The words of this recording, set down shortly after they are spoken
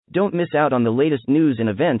Don't miss out on the latest news and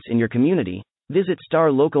events in your community. Visit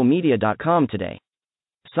starlocalmedia.com today.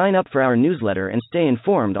 Sign up for our newsletter and stay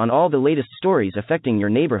informed on all the latest stories affecting your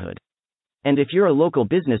neighborhood. And if you're a local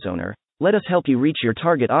business owner, let us help you reach your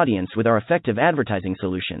target audience with our effective advertising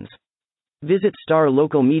solutions. Visit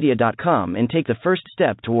starlocalmedia.com and take the first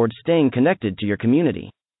step towards staying connected to your community.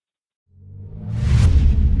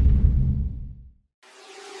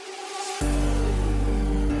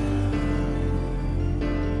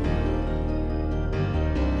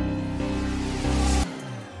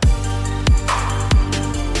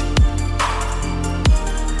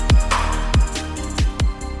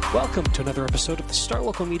 Welcome to another episode of the Star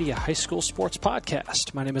Local Media High School Sports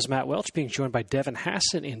Podcast. My name is Matt Welch, being joined by Devin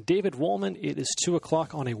Hassan and David Woolman. It is 2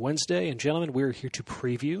 o'clock on a Wednesday, and gentlemen, we're here to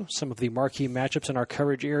preview some of the marquee matchups in our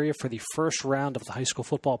coverage area for the first round of the high school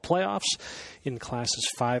football playoffs in classes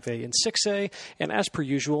 5A and 6A. And as per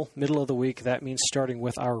usual, middle of the week, that means starting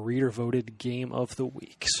with our reader-voted game of the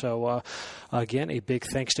week. So, again, a big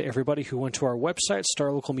thanks to everybody who went to our website,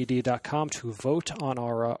 starlocalmedia.com, to vote on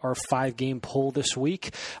our 5-game poll this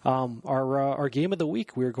week. Our game of the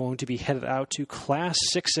week, we're going to be headed out to Class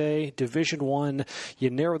 6A, Division I.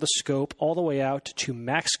 You narrow the scope all the way out to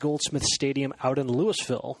Max Goldsmith Stadium out in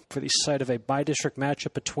Louisville for the site of a bi-district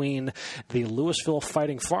matchup between the Louisville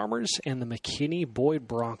Fighting Farmers and the McKinney-Boyd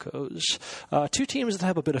Broncos. Two teams that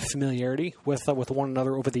have a bit of familiarity with one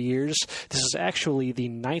another over the years. This is actually the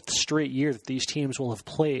 9th straight year that these teams will have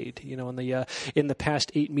played. You know, in the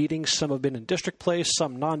past 8 meetings, some have been in district play,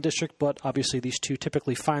 some non-district, but obviously these two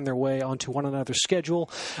typically find their way onto one another's schedule.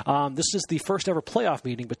 This is the first ever playoff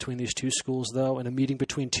meeting between these two schools, though, and a meeting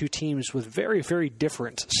between two teams with very, very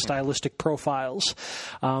different stylistic profiles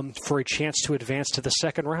for a chance to advance to the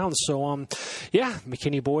second round. So,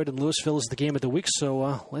 McKinney-Boyd and Louisville is the game of the week,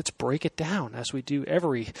 so let's break it down as we do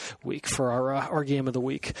every week for our game of the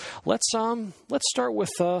week. Let's start with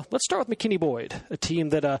McKinney-Boyd, a team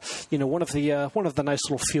that one of the nice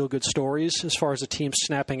little feel-good stories as far as a team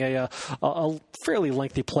snapping a fairly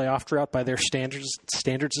lengthy playoff drought by their standards.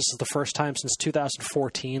 This is the first time since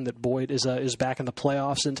 2014 that Boyd is back in the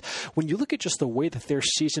playoffs. And when you look at just the way that their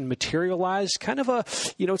season materialized,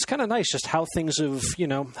 it's kind of nice just how things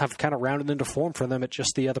have kind of rounded into form for them at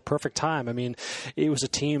just the perfect time. I mean, it was a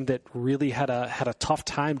team that really had a tough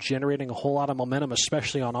time generating a whole lot of momentum,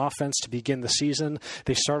 especially on offense to begin the season.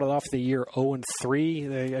 They started off the year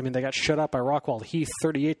 0-3. They got shut out by Rockwall Heath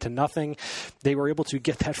 38-0. They were able to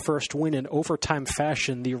get that first win in overtime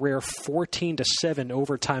fashion, the rare 14-7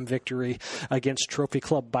 overtime victory against Trophy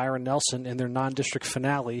Club Byron Nelson in their non-district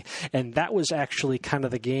finale. And that was actually kind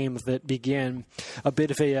of the game that began a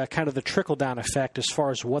bit of a kind of the trickle-down effect as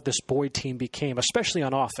far as what this Boyd team became, especially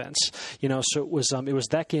on offense. So it was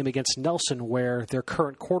that game against Nelson where their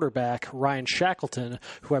current quarterback, Ryan Shackleton,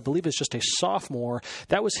 who I believe is just a sophomore,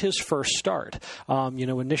 that was his first start.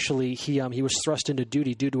 Initially he was thrust into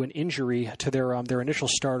duty due to an injury to their initial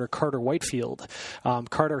starter, Carter Whitefield.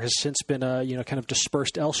 Carter has since been kind of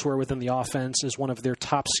dispersed elsewhere within the offense as one of their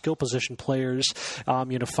top skill position players.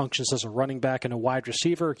 Functions as a running back and a wide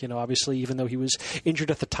receiver. Obviously, even though he was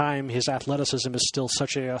injured at the time, his athleticism is still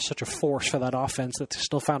such a force for that offense that they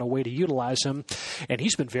still found a way to utilize him. And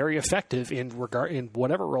he's been very effective in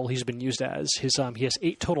whatever role he's been used as. He has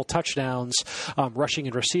 8 total touchdowns, rushing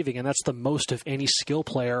and receiving, and that's the most of any skill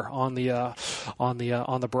player on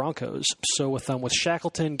the Broncos. So with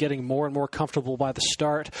Shackleton getting more and more comfortable by the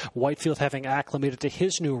start, Whitefield having acclimated to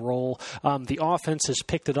his new role, the offense has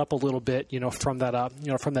picked it up a little bit, from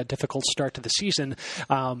that difficult start to the season.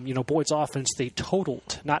 Boyd's offense, they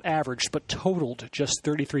totaled, not averaged, but totaled just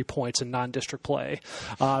 33 points in non-district play.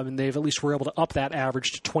 And they've at least were able to up that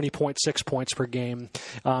average to 20.6 points per game,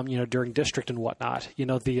 during district and whatnot.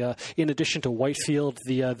 In addition to Whitefield,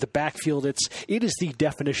 the backfield, it is the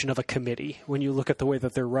definition of a committee when you look at the way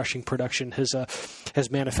that their rushing production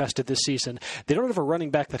has manifested this season. They don't have a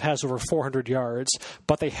running back that has over 400 yards,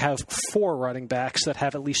 but they have 4 running backs that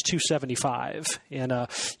have at least 275. And,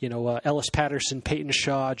 Ellis Patterson, Peyton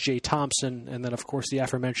Shaw, Jay Thompson, and then, of course, the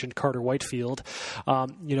aforementioned Carter Whitefield.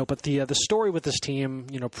 But the story with this team,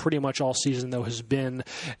 pretty much all season, though, has been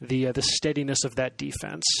the steadiness of that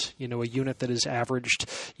defense. A unit that has averaged,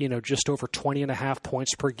 just over 20.5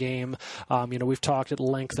 points per game. We've talked at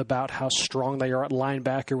length about how strong they are at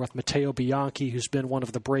linebacker with Matteo Bianchi, who's been one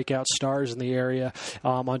of the breakout stars in the area.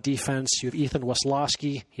 on defense. You have Ethan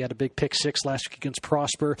Weslowski. He had a big pick six last week against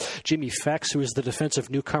Prosper. Jimmy Fex, who is the defensive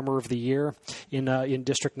newcomer of the year in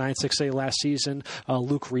District 9-6A last season.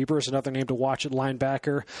 Luke Reber is another name to watch at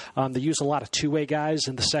linebacker. They use a lot of two-way guys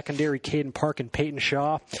in the secondary, Caden Park and Peyton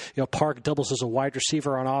Shaw. Park doubles as a wide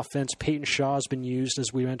receiver on offense. Peyton Shaw has been used,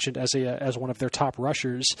 as we mentioned, as one of their top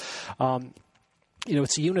rushers.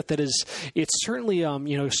 It's a unit that it's certainly,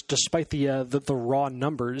 despite the raw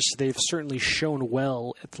numbers, they've certainly shown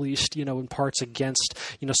well, at least, in parts against,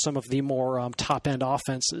 some of the more top-end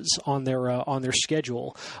offenses on their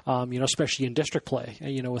schedule, especially in district play.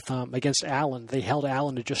 With against Allen, they held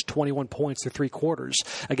Allen to just 21 points through three quarters.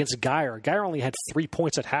 Against Geyer only had 3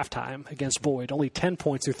 points at halftime. Against Boyd, only 10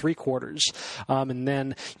 points through three quarters. And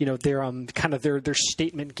then, their kind of their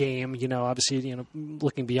statement game, obviously,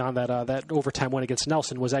 looking beyond that overtime win against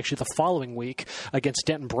Nelson was actually the following week against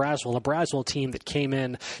Denton Braswell, a Braswell team that came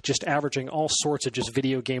in just averaging all sorts of just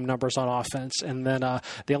video game numbers on offense, and then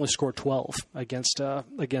they only scored 12 against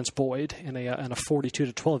Boyd in a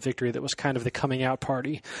 42-12 victory that was kind of the coming out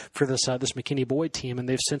party for this McKinney Boyd team, and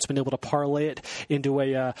they've since been able to parlay it into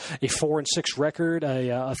a 4-6 record,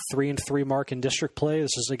 a 3-3 mark in district play.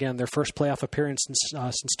 This is again their first playoff appearance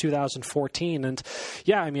since 2014, and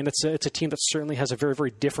it's a team that certainly has a very,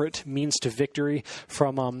 very different means to victory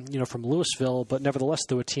from Louisville, but nevertheless,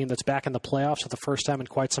 though, a team that's back in the playoffs for the first time in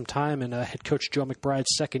quite some time, and head coach Joe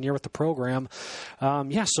McBride's second year with the program.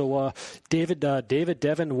 So David,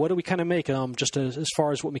 Devin, what do we kind of make just as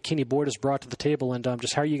far as what McKinney Boyd has brought to the table, and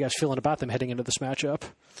just how are you guys feeling about them heading into this matchup?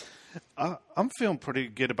 I'm feeling pretty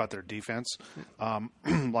good about their defense.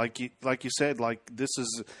 Like you said, like this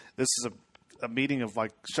is a meeting of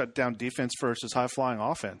like shut down defense versus high flying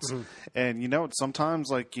offense. Mm-hmm. And sometimes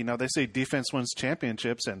they say defense wins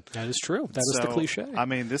championships, and that is true. That is the cliche. I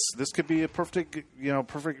mean, this could be a perfect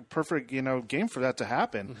game for that to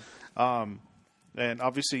happen. Mm-hmm. And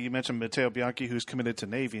obviously you mentioned Matteo Bianchi, who's committed to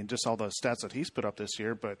Navy, and just all the stats that he's put up this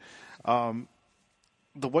year, but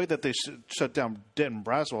the way that they shut down Denton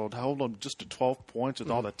Braswell, hold them just to 12 points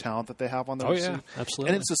with all the talent that they have on their team. Yeah, absolutely.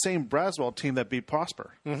 And it's the same Braswell team that beat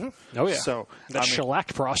Prosper. Mm-hmm. Oh, yeah. So, that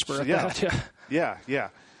shellacked Prosper. Yeah.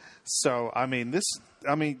 So,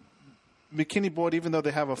 McKinney Boyd, even though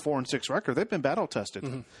they have a 4-6 record, they've been battle tested.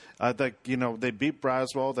 Mm-hmm. They beat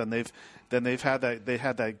Braswell, then they've had that.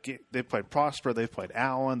 They played Prosper, they've played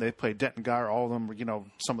Allen, they've played Denton Geyer, all of them.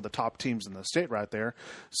 Some of the top teams in the state right there.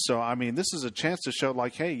 So this is a chance to show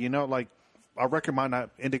hey, our record might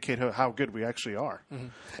not indicate how good we actually are. Mm-hmm.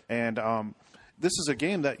 And this is a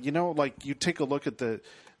game that you take a look at the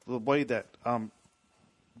way that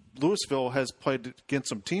Louisville has played against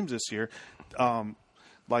some teams this year,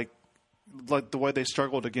 like the way they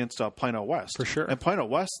struggled against Plano West. For sure. And Plano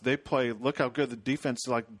West, they play, look how good the defense,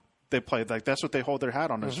 they play. That's what they hold their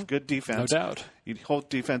hat on, is good defense. No doubt. You hold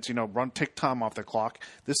defense, take time off the clock.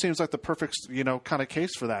 This seems like the perfect, kind of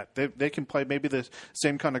case for that. They can play maybe the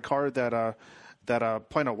same kind of card that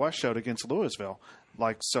Plano West showed against Louisville.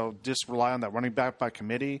 So just rely on that running back by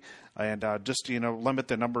committee, and just, limit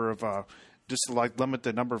the number of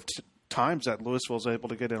times that Louisville is able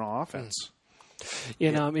to get in on offense.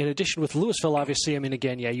 In addition with Louisville, obviously,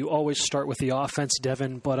 you always start with the offense,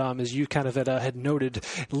 Devin, but as you kind of had noted,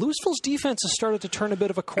 Louisville's defense has started to turn a bit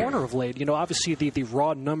of a corner of late. Obviously the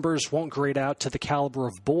raw numbers won't grade out to the caliber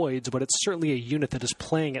of Boyd's, but it's certainly a unit that is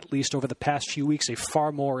playing, at least over the past few weeks, a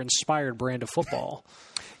far more inspired brand of football.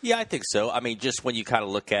 Yeah, I think so. Just when you kind of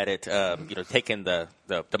look at it, taking the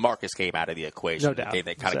Marcus game out of the equation, no doubt.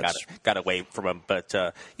 They kind of got away from him. But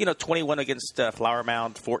 21 against Flower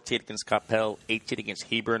Mound, 14 against Coppell, 18 against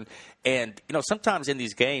Hebron, and sometimes in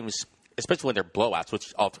these games, especially when they're blowouts,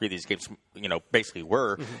 which all three of these games, basically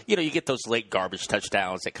were, you get those late garbage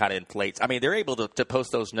touchdowns that kind of inflates. They're able to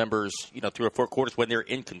post those numbers, 3 or 4 quarters when they're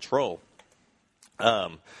in control.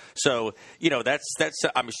 So that's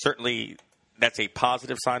certainly. That's a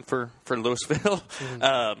positive sign for Louisville,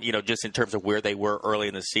 just in terms of where they were early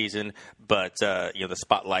in the season. But, the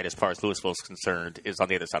spotlight as far as Louisville is concerned is on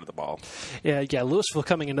the other side of the ball. Yeah, Louisville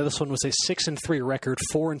coming into this one was a 6-3 record,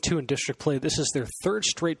 4-2 in district play. This is their third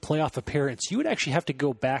straight playoff appearance. You would actually have to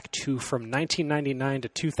go back to from 1999 to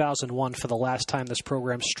 2001 for the last time this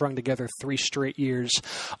program strung together 3 straight years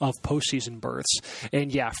of postseason berths.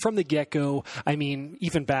 And, from the get-go,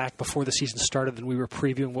 even back before the season started and we were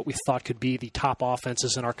previewing what we thought could be the top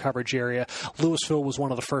offenses in our coverage area, Louisville was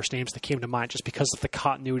one of the first names that came to mind just because of the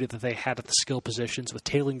continuity that they had at the skill positions with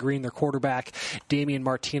Taylon Green, their quarterback, Damian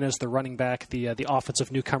Martinez, the running back, the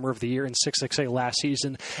offensive newcomer of the year in 6XA last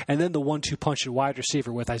season, and then the 1-2 punch at wide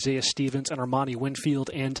receiver with Isaiah Stevens and Armani Winfield.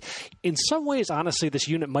 And in some ways, honestly, this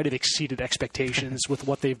unit might have exceeded expectations with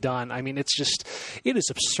what they've done. I mean, it is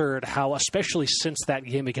absurd how, especially since that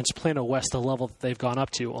game against Plano West, the level that they've gone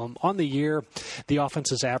up to. On the year, the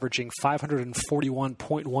offense is averaging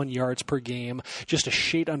 541.1 yards per game, just a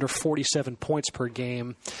shade under 47 points per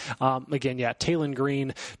game. Again, Taylon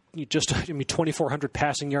Green, 2,400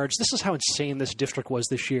 passing yards. This is how insane this district was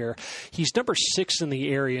this year. He's number 6 in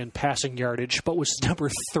the area in passing yardage, but was number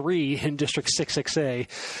 3 in District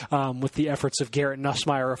 6XA with the efforts of Garrett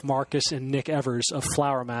Nussmeyer of Marcus and Nick Evers of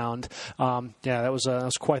Flower Mound. That was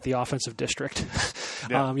quite the offensive district.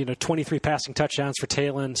 Yeah. 23 passing touchdowns for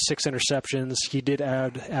Taylon, 6 interceptions. He did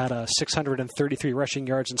add 633 rushing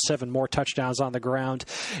yards and 7 more touchdowns on the ground.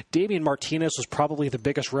 Damian Martinez was probably the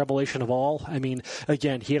biggest revelation of all. I mean,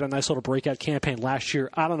 again, he had a nice little breakout campaign last year.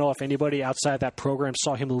 I don't know if anybody outside that program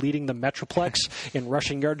saw him leading the Metroplex in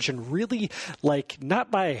rushing yardage, and really, not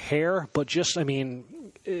by a hair, but just,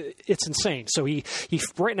 it's insane. So he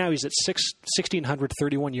right now he's at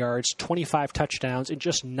 1,631 yards, 25 touchdowns in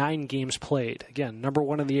just 9 games played. Again, number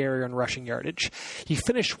 1 in the area in rushing yardage. He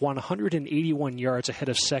finished 181 yards ahead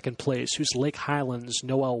of second place, who's Lake Highlands'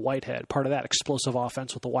 Noel Whitehead, part of that explosive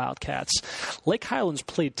offense with the Wildcats. Lake Highlands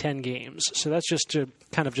played 10 games, so that's just to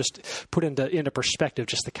kind of just put into perspective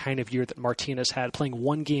just the kind of year that Martinez had, playing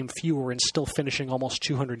 1 game fewer and still finishing almost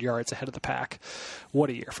 200 yards ahead of the pack. What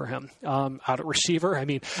a year for him. Out at receiver,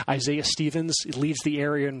 Isaiah Stevens leads the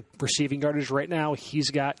area in receiving yardage right now.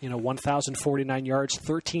 He's got 1,049 yards,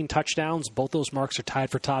 13 touchdowns. Both those marks are tied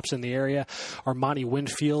for tops in the area. Armani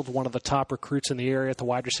Winfield, one of the top recruits in the area at the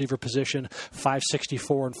wide receiver position,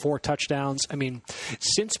 564 and 4 touchdowns.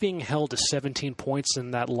 Since being held to 17 points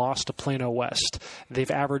in that loss to Plano West,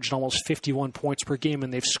 they've averaged almost 51 points per game,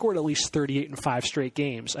 and they've scored at least 38 in 5 straight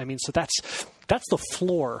games. So that's the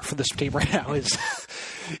floor for this team right now is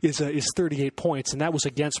 38 points, and that was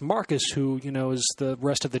against Marcus, who as the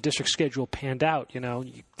rest of the district schedule panned out, you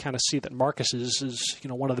kind of see that Marcus is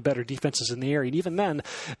one of the better defenses in the area. And even then,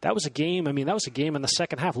 that was a game. That was a game in the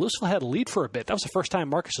second half. Louisville had a lead for a bit. That was the first time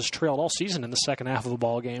Marcus has trailed all season in the second half of a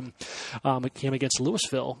ball game. It came against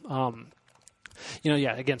Louisville.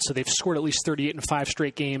 Again, so they've scored at least 38 in 5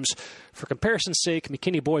 straight games. For comparison's sake,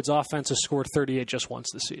 McKinney Boyd's offense has scored 38 just once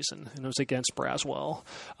this season, and it was against Braswell.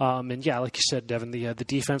 Like you said, Devin, the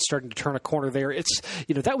defense starting to turn a corner there. It's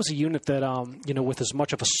that was a unit that with as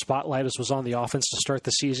much of a spotlight as was on the offense to start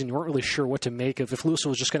the season, you weren't really sure what to make of if Louisville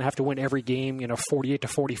was just going to have to win every game,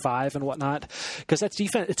 48-45 and whatnot, because that's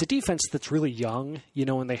defense. It's a defense that's really young,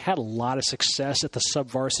 and they had a lot of success at the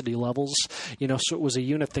sub-varsity levels, so it was a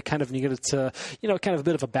unit that kind of needed to, kind of a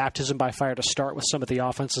bit of a baptism by fire to start with some of the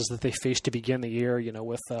offenses that they faced to begin the year,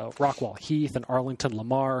 with Rockwall Heath and Arlington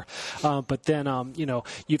Lamar. But then,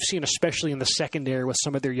 you've seen, especially in the secondary with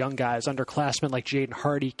some of their young guys, underclassmen like Jaden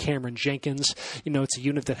Hardy, Cameron Jenkins, it's a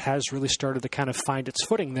unit that has really started to kind of find its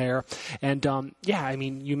footing there. And,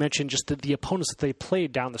 you mentioned just the opponents that they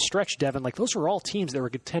played down the stretch, Devin, those were all teams that were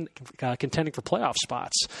contending for playoff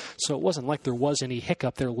spots. So it wasn't like there was any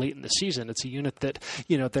hiccup there late in the season. It's a unit that,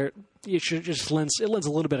 it lends a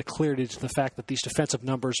little bit of clarity to the fact that these defensive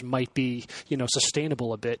numbers might be,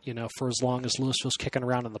 sustainable a bit, for as long as Louisville's kicking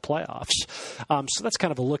around in the playoffs. So that's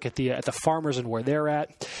kind of a look at the Farmers and where they're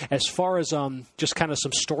at. As far as just kind of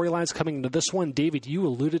some storylines coming into this one, David, you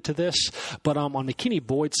alluded to this, but on McKinney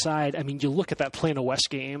Boyd's side, you look at that Plano West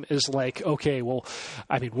game is like, okay, well,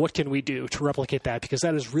 what can we do to replicate that? Because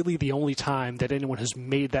that is really the only time that anyone has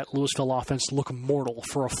made that Louisville offense look mortal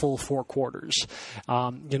for a full 4 quarters.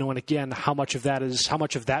 And again, how much of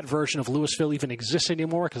that version of Louisville even exists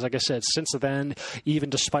anymore? Because like I said, since then, even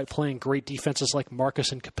despite playing great defenses like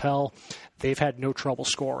Marcus and Capel, they've had no trouble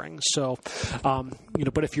scoring. So,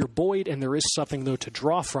 but if you're Boyd, and there is something though to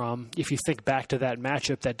draw from, if you think back to that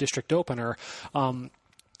matchup, that district opener,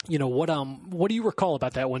 what do you recall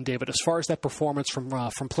about that one, David? As far as that performance from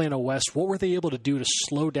Plano West, what were they able to do to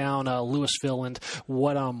slow down Louisville, and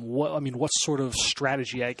what sort of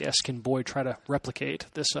strategy, I guess, can Boyd try to replicate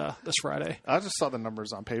this Friday? I just saw the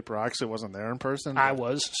numbers on paper. I actually wasn't there in person. I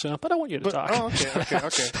was, but I want you to talk. Oh,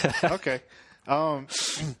 okay.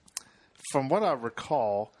 From what I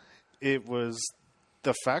recall, it was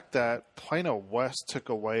the fact that Plano West took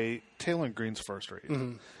away Taylon Green's first read.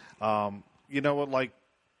 Mm-hmm.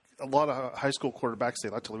 A lot of high school quarterbacks, they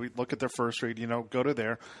like to look at their first read, go to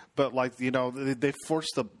there. But, they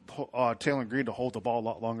forced the Taylon Green to hold the ball a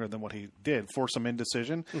lot longer than what he did, force some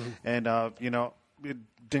indecision. Mm-hmm. And, it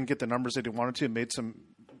didn't get the numbers that he wanted to. It made some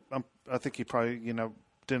I think he probably,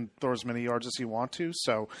 didn't throw as many yards as he want to.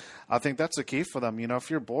 So I think that's the key for them. If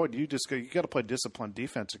you're Boyd, you got to play disciplined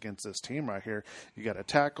defense against this team right here. You got to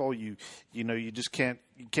tackle. You just can't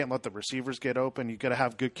let the receivers get open. You got to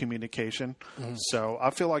have good communication. Mm-hmm. So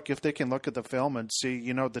I feel like if they can look at the film and see,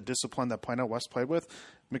 the discipline that Plano West played with,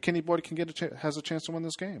 McKinney Boyd has a chance to win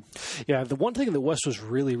this game. Yeah, the one thing that West was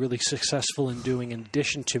really, really successful in doing, in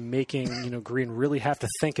addition to making Green really have to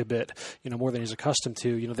think a bit, more than he's accustomed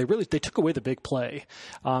to. They took away the big play,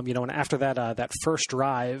 and after that first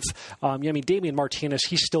drive, Damian Martinez,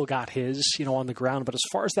 he still got his, on the ground. But as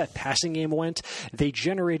far as that passing game went, they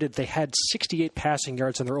had 68 passing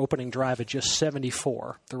yards in their opening drive at just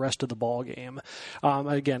 74 the rest of the ball game.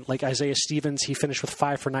 Again, like Isaiah Stevens, he finished with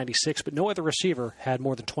 5 for 96, but no other receiver had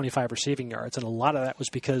more than 25 receiving yards, and a lot of that was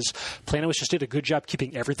because Plano West just did a good job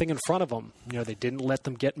keeping everything in front of them. They didn't let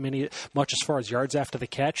them get much as far as yards after the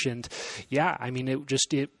catch, and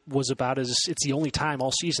it was about it's the only time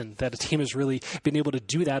all season that a team has really been able to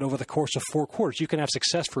do that over the course of 4 quarters. You can have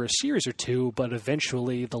success for a series or two, but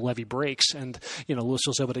eventually the levee breaks, and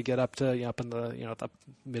Louisville's able to get up to up in the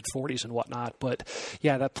mid 40s and whatnot. But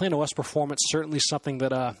yeah, that Plano West performance certainly something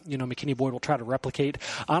that McKinney Boyd will try to replicate.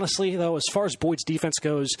 Honestly, though, as far as Boyd's defense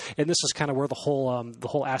goes, and this is kind of where the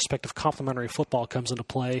whole aspect of complementary football comes into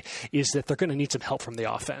play, is that they're going to need some help from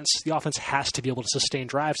the offense. The offense has to be able to sustain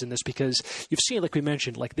drives in this, because you've seen, like we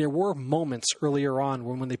mentioned, like there were moments earlier on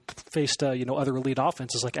when they faced other elite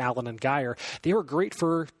offenses like Allen and Geyer. They were great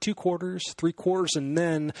for 2 quarters, 3 quarters, and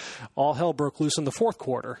then all hell broke loose in the 4th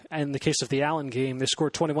quarter. And in the case of the Allen game, they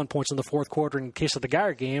scored 21 points in the 4th quarter. In the case of the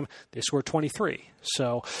Geyer game, they scored 23.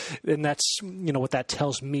 So, and that's what that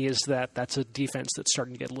tells me is that that's a defense that's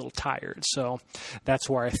starting to get a little tired. So that's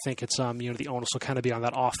where I think it's the onus will kind of be on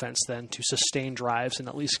that offense then to sustain drives and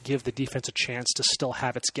at least give the defense a chance to still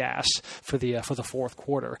have its gas for the 4th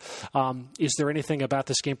quarter. Is there anything about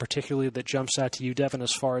this game particularly that jumps out to you, Devin,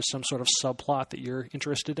 as far as some sort of subplot that you're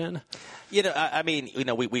interested in?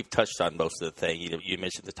 We've touched on most of the thing. You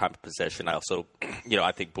mentioned the time of possession. I also,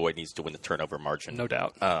 I think Boyd needs to win the turnover margin. No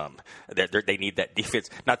doubt. They need that defense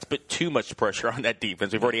not to put too much pressure on that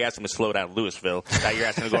defense. We've already asked them to slow down Louisville. Now you're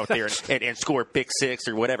asking them to go out there and score a pick 6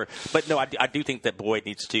 or whatever. But no, I do think that Boyd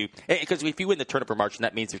needs to, because if you win the turnover margin,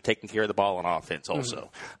 that means they're taking care of the ball on offense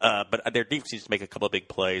also. Mm-hmm. But their defense needs to make a couple of big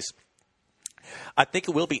plays. I think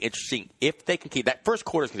it will be interesting if they can keep that first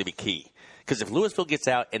quarter is going to be key. Because if Louisville gets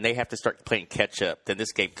out and they have to start playing catch up, then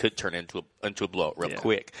this game could turn into a blowout real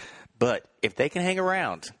quick. But if they can hang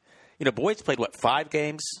around, Boyd's played 5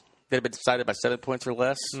 games that have been decided by 7 points or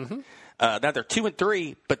less. Mm-hmm. Now they're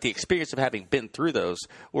 2-3, but the experience of having been through those,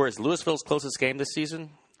 whereas Louisville's closest game this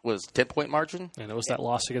season was 10-point margin. And it was that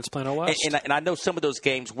loss against Plano West. And I know some of those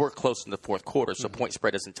games were close in the 4th quarter, so point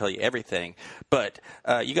spread doesn't tell you everything. But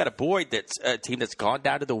you got a Boyd that's a team that's gone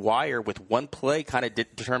down to the wire with one play kind of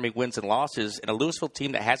determining wins and losses, and a Louisville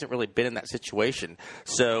team that hasn't really been in that situation.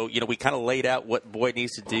 So, we kind of laid out what Boyd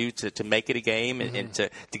needs to do to make it a game and to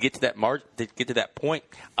get to that to get to that point.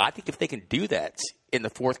 I think if they can do that in the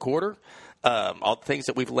 4th quarter, all the things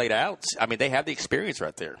that we've laid out, they have the experience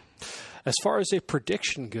right there. As far as a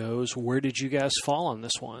prediction goes, where did you guys fall on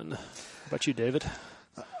this one? How about you, David?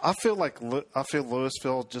 I feel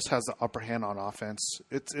Louisville just has the upper hand on offense.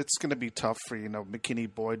 It's going to be tough for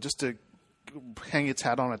McKinney Boyd just to hang its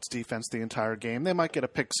hat on its defense the entire game. They might get a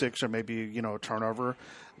pick 6 or maybe a turnover,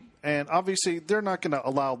 and obviously they're not going to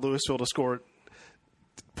allow Louisville to score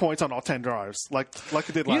points on all 10 drives like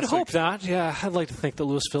it did last week. You'd hope not. Yeah, I'd like to think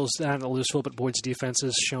that but Boyd's defense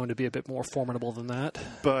is shown to be a bit more formidable than that.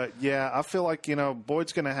 But yeah, I feel like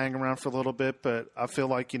Boyd's going to hang around for a little bit, but I feel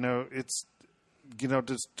like it's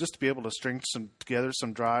just to be able to string together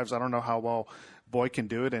some drives. I don't know how well Boyd can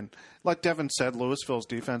do it, and like Devin said, Louisville's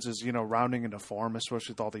defense is rounding into form,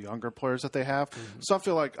 especially with all the younger players that they have. Mm-hmm. So I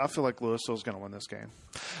feel like Louisville's going to win this game.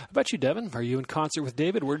 How about you, Devin? Are you in concert with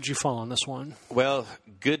David? Where did you fall on this one? Well,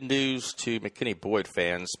 good news to McKinney Boyd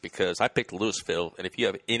fans, because I picked Louisville, and if you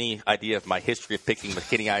have any idea of my history of picking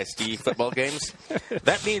McKinney ISD football games,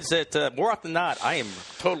 that means that more often than not, I am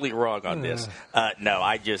totally wrong on this. No,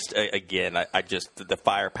 I just the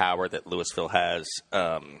firepower that Louisville has.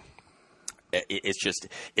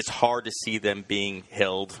 It's hard to see them being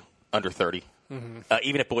held under 30,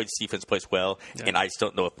 even if Boyd's defense plays well. Yeah. And I just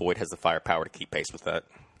don't know if Boyd has the firepower to keep pace with that.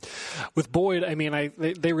 With Boyd, I mean,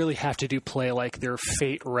 they really have to do play like their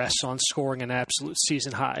fate rests on scoring an absolute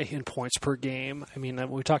season high in points per game. I mean,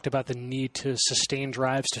 we talked about the need to sustain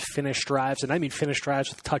drives, to finish drives, and I mean finish drives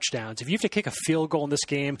with touchdowns. If you have to kick a field goal in this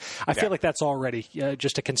game, I feel like that's already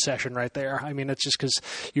just a concession right there. I mean, it's just because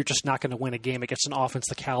you're just not going to win a game against an offense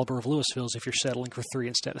the caliber of Louisville's if you're settling for 3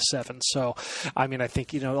 instead of 7. So, I mean, I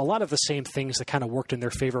think, a lot of the same things that kind of worked in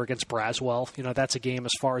their favor against Braswell. That's a game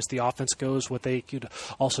as far as the offense goes, what they could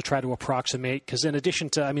also try to approximate, because in addition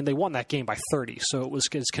to, I mean, they won that game by 30, so it was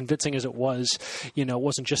as convincing as it was. It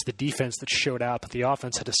wasn't just the defense that showed out, but the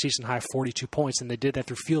offense had a season-high 42 points, and they did that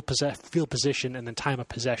through field position and then time of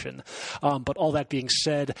possession. But all that being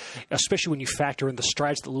said, especially when you factor in the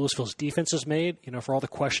strides that Louisville's defense has made, for all the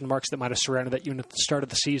question marks that might have surrounded that unit at the start of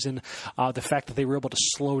the season, the fact that they were able to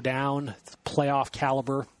slow down playoff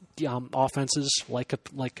caliber offenses like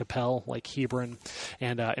Capel, like Hebron,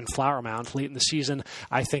 and Flower Mound late in the season,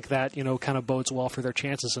 I think that kind of bodes well for their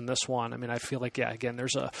chances in this one. I mean, I feel like again,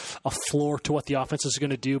 there's a floor to what the offense is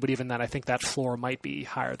going to do, but even then, I think that floor might be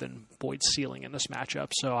higher than Boyd's ceiling in this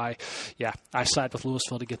matchup. So I side with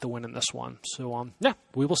Louisville to get the win in this one. So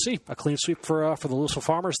we will see a clean sweep for the Louisville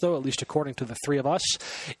Farmers, though, at least according to the three of us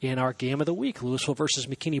in our game of the week: Louisville versus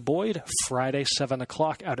McKinney Boyd, Friday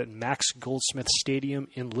 7:00 out at Max Goldsmith Stadium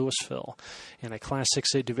in Louisville in a Class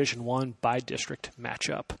 6A Division I by-district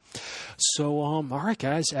matchup. So, all right,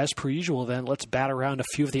 guys, as per usual, then, let's bat around a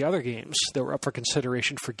few of the other games that were up for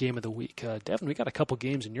consideration for Game of the Week. Devin, we got a couple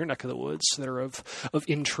games in your neck of the woods that are of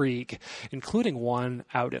intrigue, including one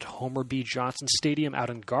out at Homer B. Johnson Stadium out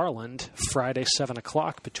in Garland, Friday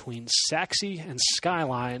 7:00 between Saxe and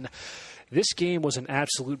Skyline. This game was an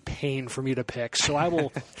absolute pain for me to pick, so I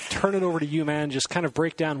will turn it over to you, man. Just kind of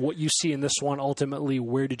break down what you see in this one. Ultimately,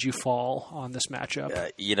 where did you fall on this matchup?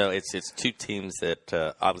 It's two teams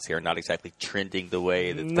that obviously are not exactly trending the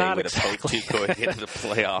way that they would have hoped to going into the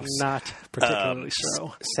playoffs. Not particularly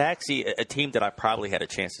so. Saxe, a team that I probably had a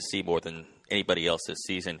chance to see more than anybody else this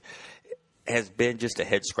season, has been just a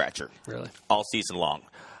head-scratcher all season long.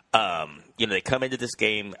 They come into this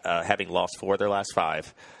game having lost 4 of their last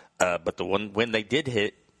 5. But the one win they did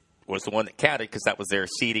hit was the one that counted because that was their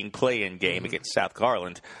seeding play-in game against South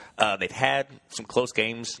Garland. They've had some close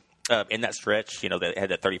games in that stretch. They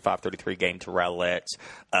had that 35-33 game to Rowlett.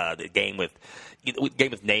 The game with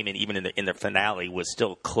Naaman, even in the finale, was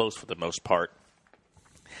still close for the most part.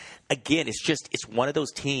 Again, it's one of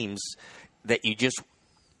those teams that you just.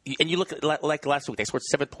 And you look at, like last week, they scored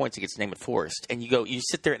 7 points against Naaman Forest. And you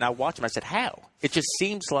sit there and I watch them. I said, how? It just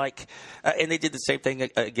seems like, and they did the same thing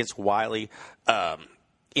against Wiley.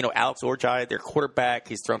 Alex Orjai, their quarterback,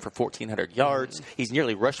 he's thrown for 1,400 yards. He's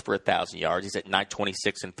nearly rushed for 1,000 yards. He's at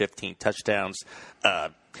 926 and 15 touchdowns.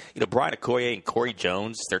 Brian Okoye and Corey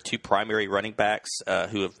Jones, their 2 primary running backs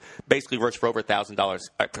who have basically rushed for over 1,000 yards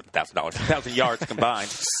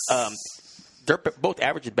combined. They're both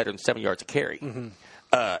averaging better than 7 yards a carry.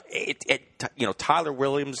 Tyler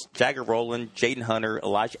Williams, Jagger Rowland, Jaden Hunter,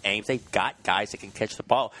 Elijah Ames, they've got guys that can catch the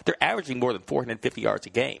ball. They're averaging more than 450 yards a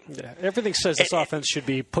game. Yeah, everything says this offense should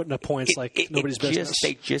be putting up points like nobody's business.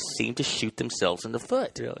 They just seem to shoot themselves in the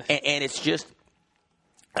foot. Really. And it's just,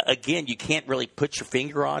 again, you can't really put your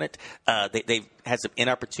finger on it. They've had some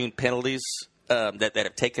inopportune penalties that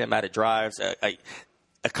have taken them out of drives.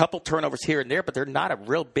 A couple turnovers here and there, but they're not a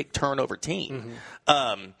real big turnover team.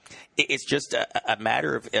 It's just a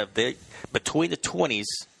matter of between the 20s,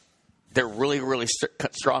 they're really, really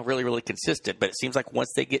strong, really, really consistent. But it seems like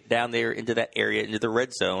once they get down there into that area, into the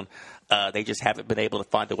red zone, they just haven't been able to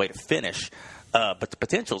find a way to finish. But the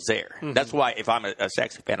potential's there. That's why, if I'm a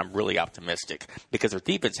Saxe fan, I'm really optimistic because their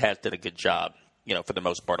defense has done a good job, for the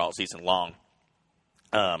most part, all season long.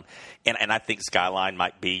 And I think Skyline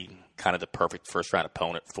might be kind of the perfect first-round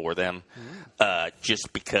opponent for them,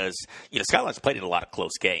 just because Skyline's played in a lot of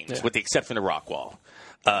close games, with the exception of Rockwall.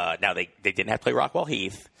 Now they didn't have to play Rockwall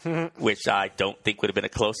Heath, which I don't think would have been a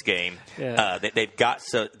close game. They've got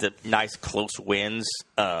the nice close wins.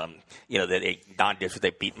 Non-district, they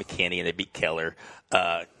beat McKinney and they beat Keller.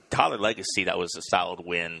 Tyler Legacy, that was a solid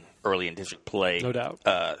win early in district play, no doubt.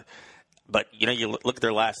 But you look at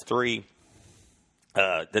their last 3.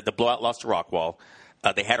 The blowout loss to Rockwall.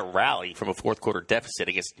 They had a rally from a fourth-quarter deficit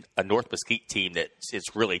against a North Mesquite team that is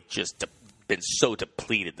really just been so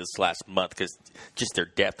depleted this last month because just their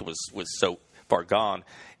depth was so far gone.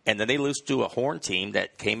 And then they lose to a Horn team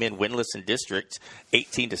that came in winless in district,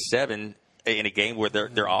 18-7, in a game where their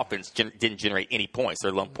offense didn't generate any points.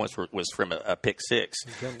 Their lone points was from a pick 6.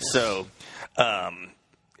 So, and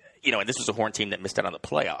this was a Horn team that missed out on the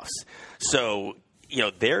playoffs. So,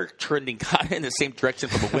 they're trending kind of in the same direction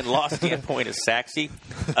from a win-loss standpoint as Saxe.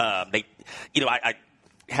 I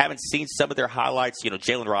haven't seen some of their highlights.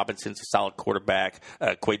 Jalen Robinson's a solid quarterback.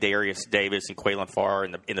 Quaydarius Davis and Quaylon Farr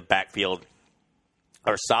in the backfield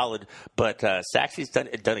are solid, but Saxe's done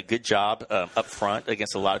a good job up front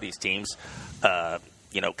against a lot of these teams.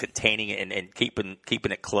 Containing it and keeping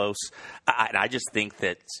it close. And I just think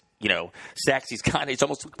that Saxe's it's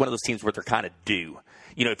almost one of those teams where they're kind of due.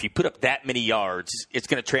 If you put up that many yards, it's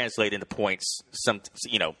going to translate into points.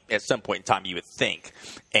 At some point in time, you would think.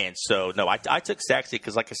 And so, no, I took Saxe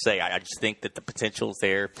because, like I say, I just think that the potential is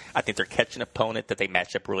there. I think they're catching an opponent that they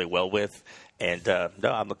match up really well with. And,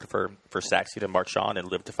 no, I'm looking for Saxe to march on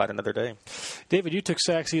and live to fight another day. David, you took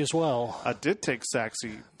Saxe as well. I did take Saxe.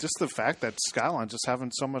 Just the fact that Skyline's just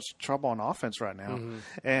having so much trouble on offense right now. Mm-hmm.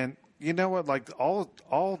 And you know what? Like the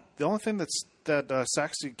only thing that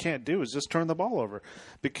Saxe can't do is just turn the ball over,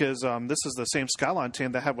 because this is the same Skyline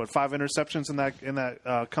team that had 5 interceptions in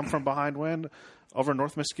that come from behind win over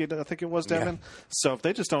North Mesquite, I think it was, Devin. Yeah. So if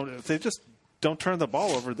they just don't turn the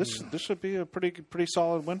ball over, this should be a pretty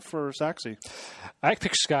solid win for Saxe. I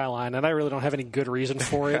picked Skyline, and I really don't have any good reason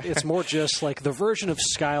for it. It's more just like the version of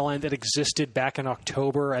Skyline that existed back in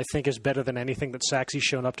October, I think, is better than anything that Saxe's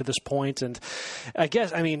shown up to this point. And I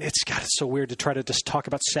guess, it's so weird to try to just talk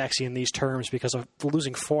about Saxe in these terms, because of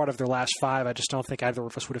losing 4 out of their last 5. I just don't think either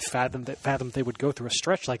of us would have fathomed they would go through a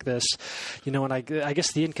stretch like this. And I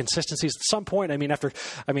guess the inconsistencies at some point, I've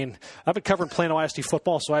been covering Plano ISD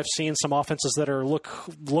football, so I've seen some offenses that are look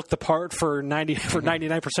the part for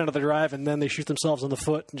 99% of the drive, and then they shoot themselves in the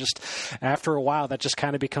foot, and just after a while that just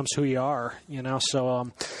kind of becomes who you are,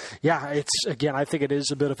 so it's, again, I think it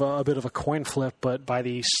is a bit of a coin flip, but by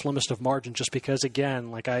the slimmest of margin, just because,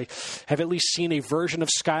 again, like, I have at least seen a version of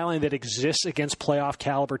Skyline that exists against playoff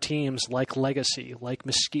caliber teams like Legacy, like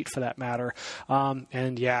Mesquite for that matter, who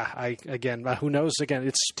knows, again,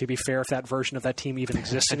 it's, to be fair, if that version of that team even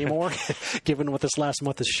exists anymore given what this last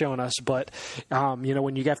month has shown us. But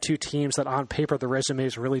when you have two teams that on paper the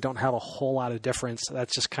resumes really don't have a whole lot of difference,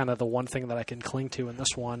 that's just kind of the one thing that I can cling to in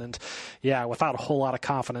this one. And without a whole lot of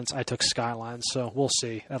confidence, I took Skyline. So we'll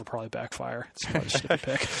see. That'll probably backfire. It's probably a stupid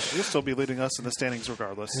pick. You'll still be leading us in the standings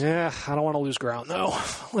regardless. Yeah, I don't want to lose ground though.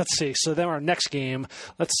 Let's see. So then our next game,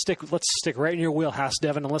 let's stick right in your wheelhouse,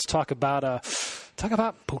 Devin, and let's talk about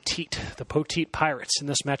Poteet, the Poteet Pirates, in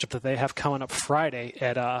this matchup that they have coming up Friday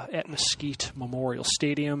at Mesquite Memorial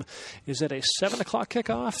Stadium. Is it a 7 o'clock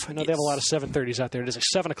kickoff? I know they have a lot of 7:30s out there. It is a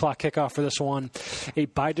 7 o'clock kickoff for this one. A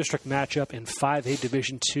bi-district matchup in 5A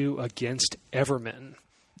Division II against Everman.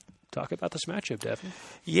 Talk about this matchup, Devin.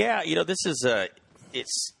 Yeah, this is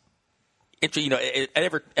it's interesting. At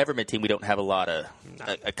Everman team we don't have a lot of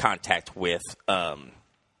contact with.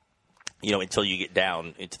 Until you get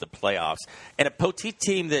down into the playoffs. And a Poteet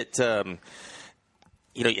team that,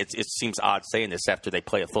 it seems odd saying this after they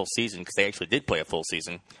play a full season, because they actually did play a full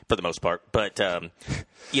season for the most part. But,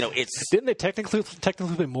 it's... Didn't they technically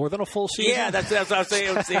play more than a full season? Yeah, that's what I was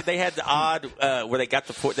saying. They had the odd where they got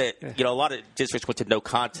a lot of districts went to no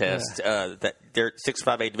contest. That their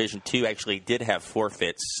 6-5A Division II actually did have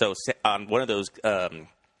forfeits. So on one of those...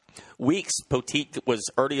 weeks, Poteet was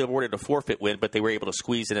already awarded a forfeit win, but they were able to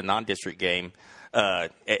squeeze in a non-district game at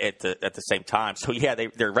the same time. So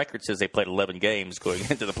their record says they played 11 games going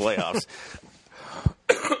into the playoffs.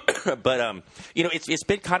 But it's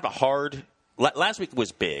been kind of a hard. Last week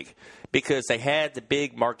was big because they had the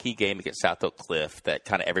big marquee game against South Oak Cliff that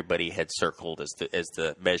kind of everybody had circled as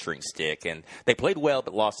the measuring stick, and they played well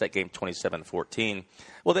but lost that game 27-14.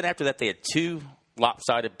 Well, then after that they had 2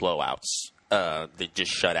 lopsided blowouts. They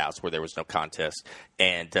just shutouts where there was no contest,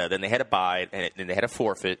 and then they had a bye, and then they had a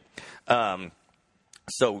forfeit.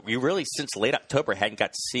 So we really, since late October, hadn't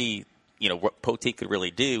got to see what Poteet could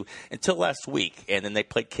really do until last week, and then they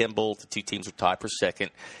played Kimball. The 2 teams were tied for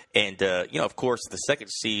second, and of course, the second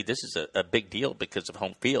seed. This is a big deal because of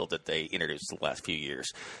home field that they introduced the last few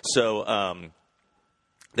years. So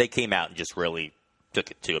they came out and just really took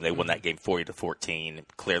it to them. They won that game 40-14,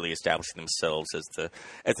 clearly establishing themselves as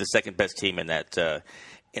the second best team in that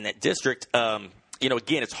district.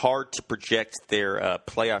 Again, it's hard to project their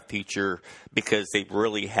playoff future because they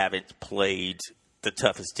really haven't played the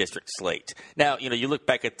toughest district slate. Now, you look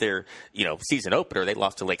back at their season opener, they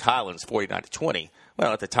lost to Lake Highlands 49-20.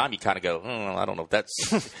 Well, at the time, you kind of go, I don't know if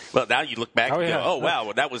that's. Well, now you look back and go, wow,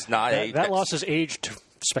 well, that was not that loss has aged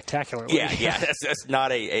spectacularly. Yeah, that's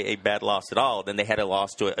not a bad loss at all. Then they had a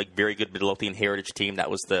loss to a very good Midlothian Heritage team.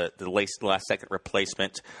 That was the last second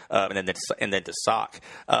replacement, and then to SOC.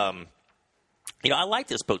 I like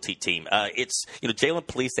this Poteet team. It's Jalen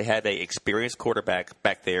Police. They have a experienced quarterback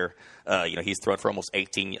back there. He's thrown for almost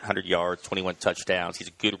 1,800 yards, 21 touchdowns. He's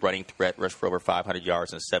a good running threat, rushed for over 500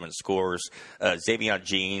 yards and 7 scores. Xavion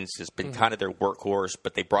Jeans has been kind of their workhorse,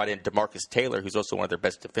 but they brought in DeMarcus Taylor, who's also one of their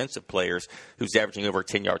best defensive players, who's averaging over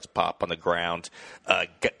 10 yards a pop on the ground. A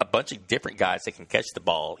bunch of different guys that can catch the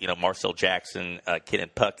ball. Marcel Jackson, Kenan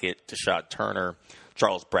Puckett, Tashad Turner,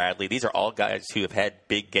 Charles Bradley. These are all guys who have had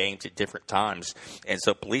big games at different times. And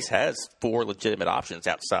so Police has 4 legitimate options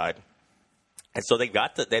outside. And so they've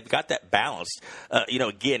got that balanced.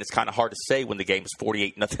 Again, it's kind of hard to say when the game is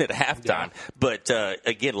 48-0 at halftime. Yeah. But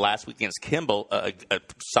again, last week against Kimball, a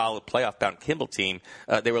solid playoff-bound Kimball team,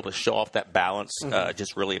 they were able to show off that balance.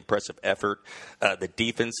 Just really impressive effort. The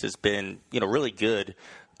defense has been, really good,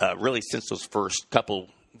 really since those first couple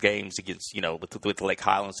games against, with Lake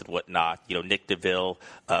Highlands and whatnot. Nick DeVille,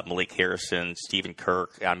 Malik Harrison, Stephen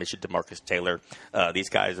Kirk. I mentioned DeMarcus Taylor. These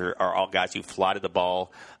guys are all guys who fly to the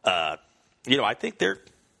ball. I think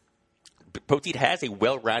Poteet has a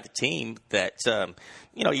well-rounded team that,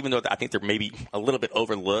 even though I think they're maybe a little bit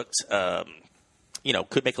overlooked, could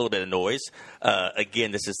make a little bit of noise.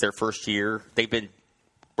 Again, this is their first year. They've been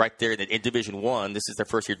right there in Division I. This is their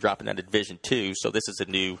first year dropping down to Division II, so this is a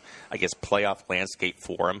new, playoff landscape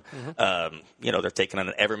for them. They're taking on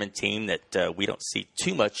an Everman team that we don't see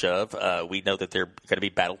too much of. We know that they're going to be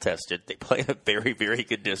battle-tested. They play in a very, very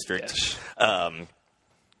good district. Yes.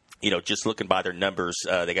 Just looking by their numbers,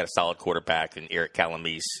 they got a solid quarterback in Eric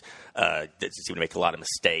Calamise. Doesn't seem to make a lot of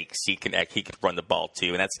mistakes. He can run the ball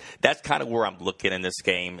too, and that's kind of where I'm looking in this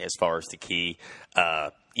game as far as the key.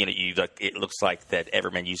 It looks like that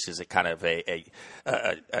Everman uses a kind of a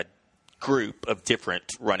group of different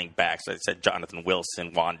running backs. Like I said, Jonathan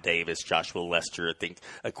Wilson, Juan Davis, Joshua Lester. I think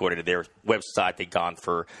according to their website, they've gone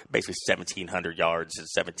for basically 1,700 yards and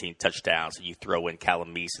 17 touchdowns. And you throw in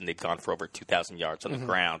Calamise, and they've gone for over 2,000 yards on the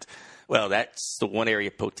ground. Well, that's the one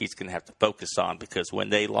area Poteet's going to have to focus on, because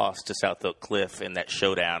when they lost to South Oak Cliff in that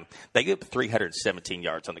showdown, they gave up 317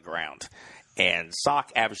 yards on the ground. And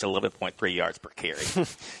Sock averaged 11.3 yards per carry.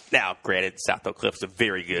 Now, granted, South Oak Cliff is a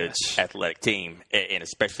very good athletic team, and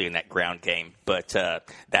especially in that ground game. But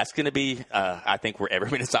that's going to be, I think, where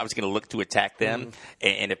Everman is obviously going to look to attack them.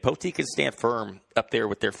 And if Poteet can stand firm up there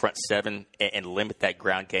with their front seven and limit that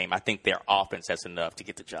ground game, I think their offense has enough to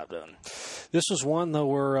get the job done. This was one, though,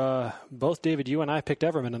 where both David, you and I picked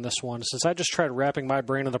Everman in this one. Since I just tried wrapping my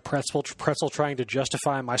brain in the pretzel trying to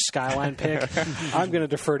justify my Skyline pick, I'm going to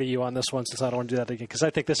defer to you on this one, since I don't want to do that again, because I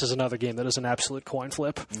think this is another game that is an absolute coin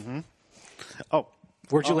flip. Oh.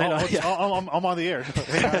 Where'd you land on? I'm on the air.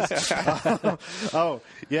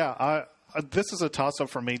 This is a toss-up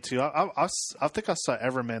for me, too. I think I saw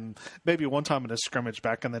Everman maybe one time in a scrimmage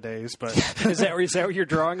back in the days. But Is that what you're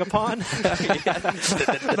drawing upon? The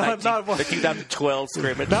 2012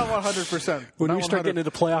 scrimmage. Not 100%. When we start getting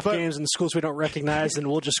into playoff games and schools we don't recognize, then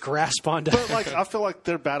we'll just grasp onto. But I feel like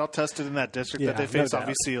they're battle-tested in that district that they face.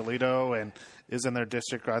 Obviously, Alito and is in their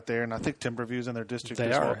district right there, and I think Timberview's in their district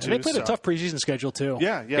as well, too. And they played a tough preseason schedule, too.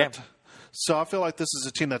 Yeah. So I feel like this is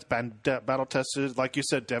a team that's been battle-tested. Like you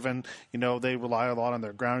said, Devin, they rely a lot on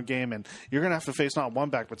their ground game, and you're going to have to face not one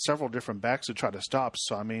back, but several different backs to try to stop.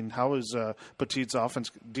 So, how is Poteet's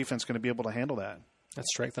defense going to be able to handle that? That's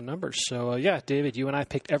strength in numbers. So, David, you and I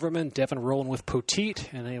picked Everman, Devin rolling with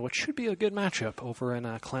Poteet, and what should be a good matchup over in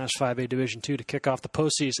Class 5A Division II to kick off the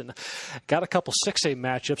postseason. Got a couple 6A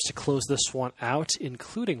matchups to close this one out,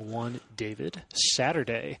 including one, David,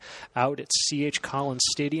 Saturday, out at C.H. Collins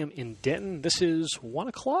Stadium in Denton. This is 1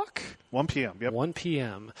 o'clock? 1 p.m., yep. 1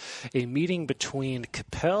 p.m. A meeting between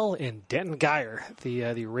Capel and Denton Geyer,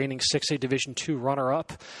 the reigning 6A Division II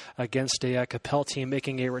runner-up, against a Capel team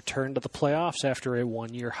making a return to the playoffs after a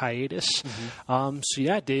 1-year hiatus.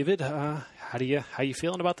 David, how you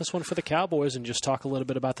feeling about this one for the Cowboys? And just talk a little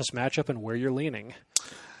bit about this matchup and where you're leaning.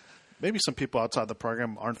 Maybe some people outside the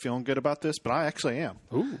program aren't feeling good about this, but I actually am.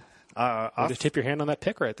 Ooh. Way to tip your hand on that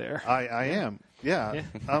pick right there. I am. Yeah.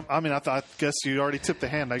 I guess you already tipped the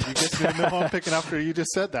hand. I guess you know who I'm picking after you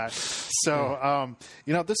just said that. So,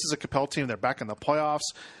 this is a Capel team. They're back in the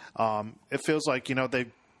playoffs. It feels like,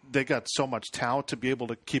 they got so much talent to be able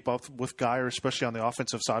to keep up with Geyer, especially on the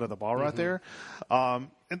offensive side of the ball right there. And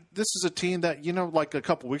this is a team that, like a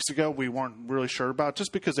couple weeks ago, we weren't really sure about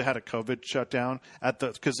just because they had a COVID shutdown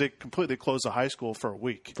because they completely closed the high school for a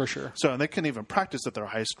week. For sure. So, and they couldn't even practice at their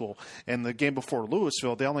high school. And the game before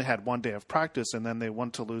Louisville, they only had 1 day of practice, and then they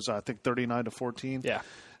went to lose, I think, 39-14. Yeah.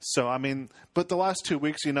 So, but the last 2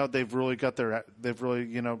 weeks, they've really gotten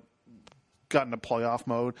a playoff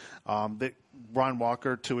mode. Ryan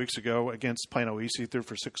Walker 2 weeks ago against Plano East. He threw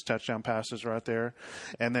for 6 touchdown passes right there.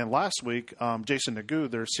 And then last week, Jason Nagu,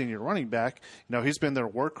 their senior running back, he's been their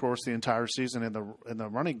workhorse the entire season in the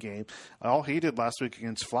running game. All he did last week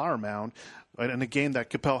against Flower Mound, in a game that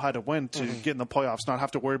Capel had to win to get in the playoffs, not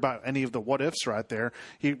have to worry about any of the what-ifs right there,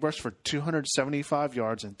 he rushed for 275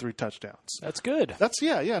 yards and 3 touchdowns. That's good. That's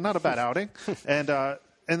not a bad outing.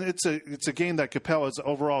 And it's a game that Capel is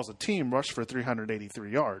overall as a team rushed for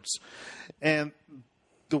 383 yards. And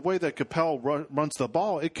the way that Capel runs the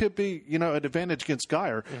ball, it could be, an advantage against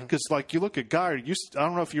Geyer. Because, you look at Geyer, I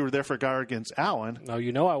don't know if you were there for Geyer against Allen.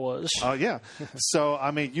 No, I was. Yeah. So,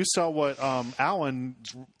 you saw what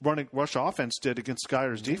Allen's rush offense did against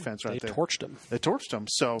Geyer's defense right there. They torched him. They torched him.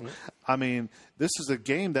 So, this is a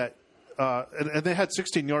game that and they had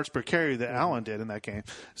 16 yards per carry that Allen did in that game.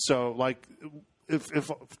 So,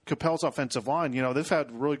 if Capel's offensive line, they've had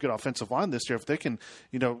really good offensive line this year. If they can,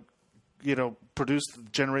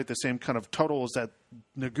 generate the same kind of totals that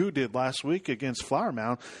Nagu did last week against Flower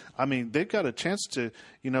Mound, they've got a chance to,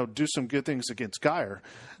 do some good things against Geyer.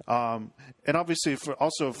 And obviously,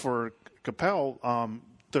 for Capel,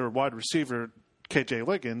 their wide receiver, KJ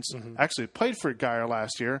Liggins, actually played for Geyer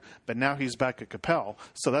last year, but now he's back at Capel.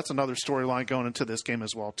 So that's another storyline going into this game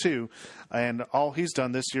as well, too. And all he's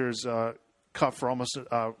done this year is caught for almost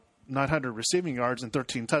 900 receiving yards and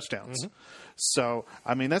 13 touchdowns. So,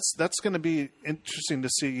 that's going to be interesting to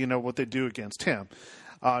see, what they do against him.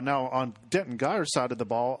 Now, on Denton Geyer's side of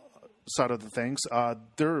the things,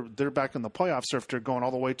 they're back in the playoffs after going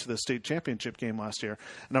all the way to the state championship game last year.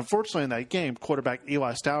 And unfortunately, in that game, quarterback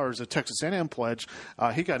Eli Stowers, a Texas A&M pledge,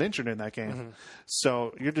 he got injured in that game.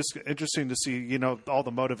 So you're just interesting to see, all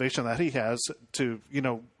the motivation that he has to,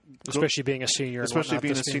 especially being a senior,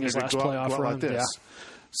 to go out like this. Yeah.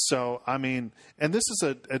 So, and this is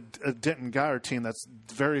a Denton Geyer team that's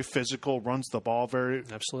very physical, runs the ball very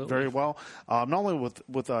well. Not only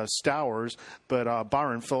with Stowers, but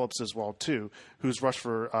Byron Phillips as well, too, who's rushed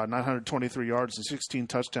for 923 yards and 16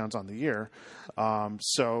 touchdowns on the year.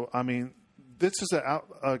 This is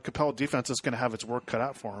a Capel defense that's going to have its work cut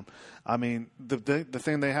out for them. The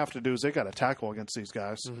thing they have to do is they got to tackle against these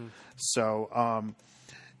guys. So,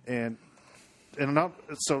 and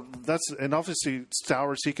obviously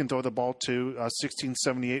Stowers, he can throw the ball too.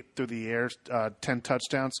 1678 through the air, 10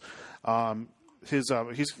 touchdowns. He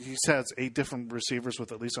has 8 different receivers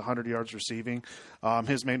with at least 100 yards receiving.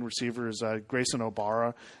 His main receiver is Grayson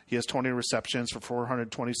Obara. He has 20 receptions for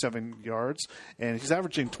 427 yards, and he's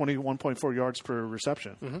averaging 21.4 yards per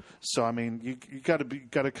reception. So you got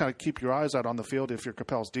to kind of keep your eyes out on the field if you're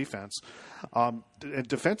Capel's defense. And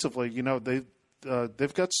defensively,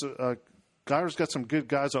 they've got. Geyer's got some good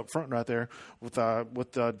guys up front right there with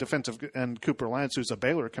defensive end Cooper Lance, who's a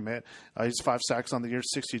Baylor commit. He's 5 sacks on the year,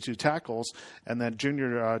 62 tackles. And then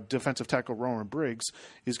junior defensive tackle Rowan Briggs,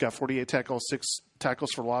 he's got 48 tackles, 6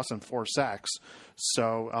 tackles for loss, and 4 sacks.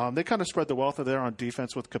 So they kind of spread the wealth there on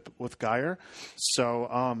defense with Geyer.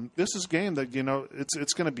 So this is a game that,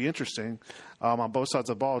 it's going to be interesting on both sides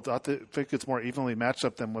of the ball. I think it's more evenly matched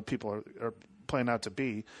up than what people are playing out to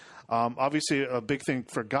be. Obviously, a big thing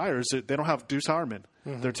for Geyer is that they don't have Deuce Harmon,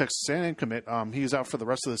 their Texas A&M commit. He's out for the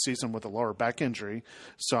rest of the season with a lower back injury.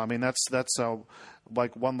 So, that's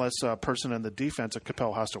one less person in the defense that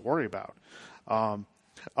Capel has to worry about.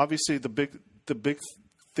 Obviously, the big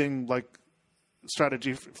thing,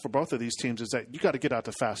 strategy for both of these teams is that you got to get out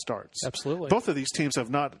to fast starts. Absolutely. Both of these teams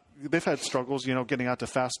they've had struggles, getting out to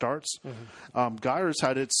fast starts. Geyer's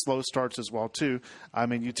had its slow starts as well, too.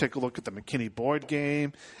 You take a look at the McKinney-Boyd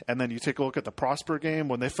game, and then you take a look at the Prosper game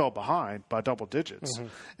when they fell behind by double digits.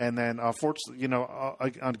 And then, fortunately,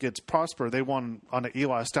 against Prosper, they won on an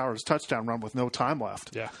Eli Stowers touchdown run with no time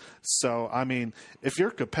left. Yeah. So, if you're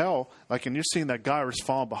Capel, and you're seeing that Geyer's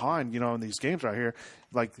falling behind, in these games right here,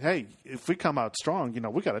 hey, if we come out strong,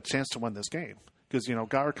 we got a chance to win this game. Because,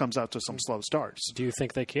 Geyer comes out to some slow starts. Do you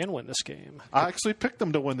think they can win this game? I actually picked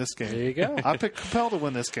them to win this game. There you go. I picked Capel to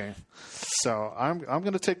win this game. So I'm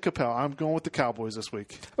going to take Capel. I'm going with the Cowboys this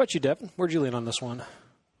week. How about you, Devin? Where'd you lean on this one?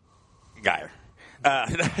 Geyer.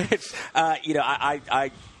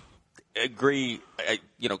 I agree.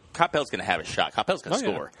 Capel's going to have a shot. Capel's going to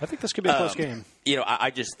score. I think this could be a close game.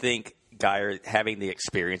 I just think Geyer having the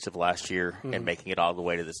experience of last year and making it all the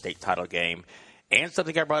way to the state title game, and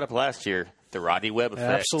something I brought up last year, the Rodney Webb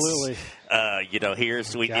effect. Absolutely.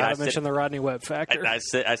 Here's we. Gotta mention the Rodney Webb factor. I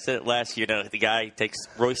said it last year. The guy takes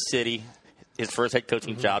Royce City, his first head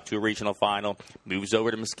coaching job, to a regional final, moves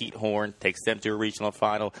over to Mesquite Horn, takes them to a regional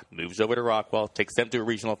final, moves over to Rockwall, takes them to a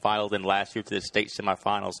regional final, then last year to the state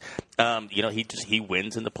semifinals. He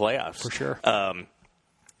wins in the playoffs for sure.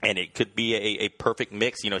 and it could be a perfect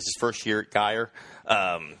mix. It's his first year at Guyer.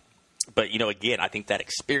 But, again, I think that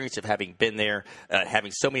experience of having been there,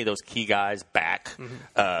 having so many of those key guys back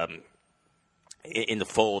in the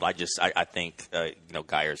fold, I think,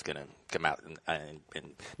 Guyer's going to come out and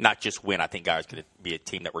not just win. I think Guyer's going to be a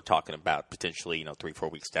team that we're talking about potentially,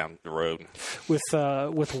 3-4 weeks down the road.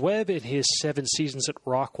 With Webb in his 7 seasons at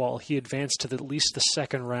Rockwall, he advanced to at least the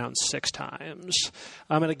second round 6 times.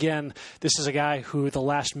 And again, this is a guy who the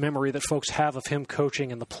last memory that folks have of him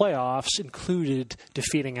coaching in the playoffs included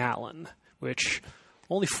defeating Allen, which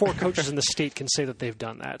only 4 coaches in the state can say that they've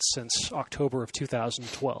done that since October of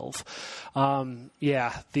 2012. And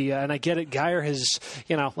I get it. Guyer has,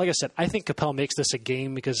 like I said, I think Capel makes this a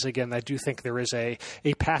game because, again, I do think there is a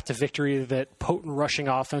path to victory that potent rushing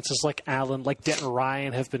offenses like Allen, like Denton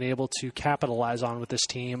Ryan have been able to capitalize on with this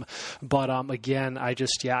team. But, again, I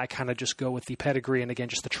kind of just go with the pedigree and, again,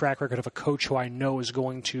 just the track record of a coach who I know is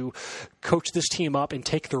going to coach this team up and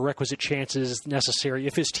take the requisite chances necessary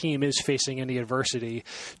if his team is facing any adversity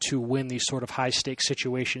to win these sort of high-stakes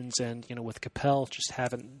situations. And, with Capel, just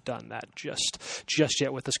haven't done that just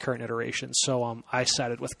yet with this current iteration. So I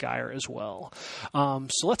sided with Guyer as well.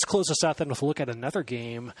 So let's close this out then with a look at another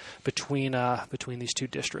game between these two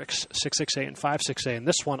districts, 6-6A and 5-6A. And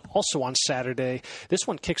this one also on Saturday. This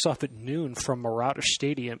one kicks off at noon from Marauder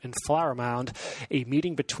Stadium in Flower Mound, a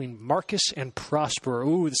meeting between Marcus and Prosper.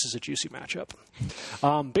 Ooh, this is a juicy matchup.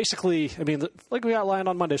 Basically, like we outlined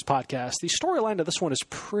on Monday's podcast, the storyline of this one is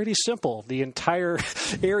pretty simple. The entire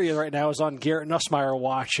area right now is on Garrett Nussmeier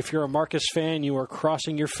watch. If you're a Marcus fan, you are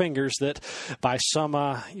crossing your fingers that by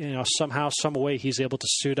somehow, some way, he's able to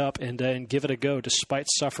suit up and give it a go, despite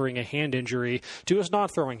suffering a hand injury to his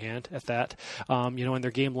non-throwing hand at that. In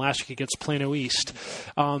their game last week against Plano East.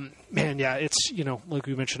 It's like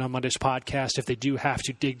we mentioned on Monday's podcast, if they do have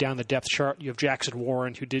to dig down the depth chart, you have Jackson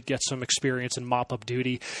Warren, who did get some experience in mop-up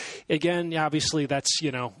duty. Again, obviously that's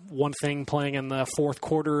one thing. Playing in the fourth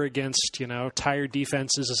quarter against tired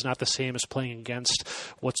defenses is not the same as playing against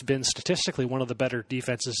what's been statistically one of the better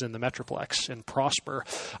defenses in the Metroplex and Prosper.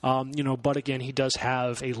 But again, he does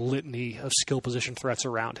have a litany of skill position threats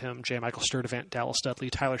around him. J. Michael Sturdivant, Dallas Dudley,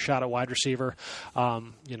 Tyler Schott at wide receiver,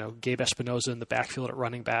 Gabe Espinoza in the backfield at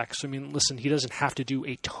running back. So, listen, he doesn't have to do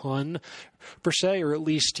a ton per se, or at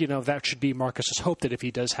least, that should be Marcus's hope that if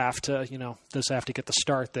he does have to get the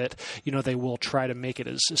start, that, they will try to make it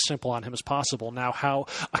as simple on him as possible. Now, how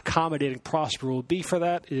accommodating Prosper will be for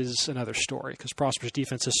that is another story, because Prosper's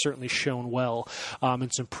defense has certainly shown well in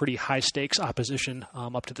some pretty high-stakes opposition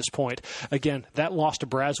up to this point. Again, that loss to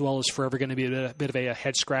Braswell is forever going to be a bit of a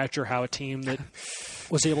head-scratcher, how a team that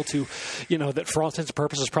was able to, that for all intents and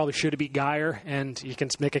purposes probably should have beat Guyer, and you can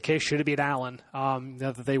make a case should have beat Allen,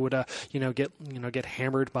 that they would, get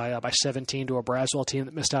hammered by 17 to a Braswell team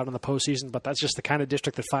that missed out on the postseason. But that's just the kind of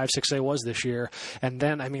district that 5-6A was this year. And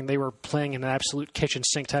then, they were playing in an absolute kitchen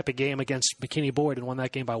sink type of game against McKinney Boyd and won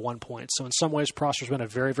that game by 1 point. So in some ways, Prosper's been a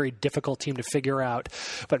very, very difficult team to figure out.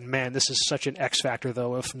 But man, this is such an X factor,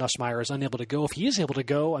 though, if Nussmeier is unable to go. If he is able to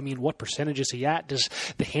go, what percentage is he at? Does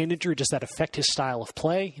the hand injury, does that affect his style of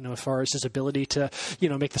play? As far as his ability to,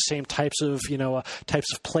 make the same types of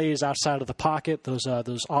plays outside of the pocket, those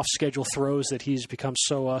off-schedule throws that he's become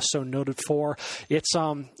so noted for. It's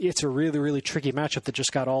a really, really tricky matchup that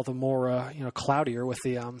just got all the more cloudier with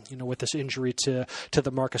the with this injury to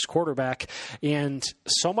the Marcus quarterback, and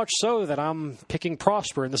so much so that I'm picking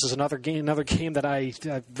Prosper. And this is another game that I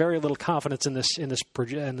have very little confidence in this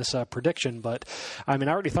prediction. But I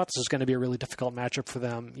already thought this was going to be a really difficult matchup for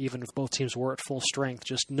them, even if both teams were at full strength.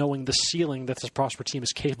 Just knowing the ceiling that this Prosper team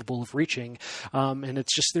is capable of reaching, and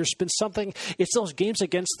it's just there's been something. It's those games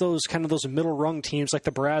against those middle rung teams like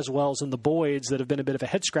the Braswells and the Boyds that have been a bit of a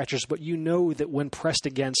head scratchers. But that when pressed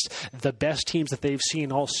against the best teams that they've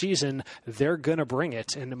seen all season, they're going to bring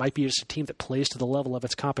it. And it might be just a team that plays to the level of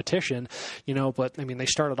its competition, but they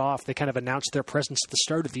started off, they kind of announced their presence at the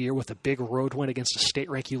start of the year with a big road win against a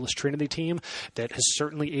state-ranked Euless Trinity team that has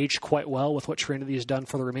certainly aged quite well with what Trinity has done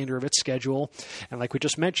for the remainder of its schedule. And like we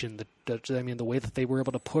just mentioned, the way that they were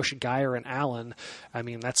able to push Guyer and Allen,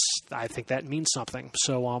 I think that means something.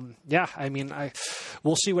 So,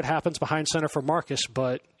 we'll see what happens behind center for Marcus,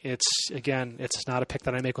 but it's not a pick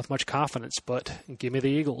that I make with much confidence, but give me the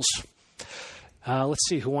Eagles. Let's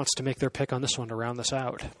see who wants to make their pick on this one to round this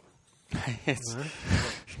out.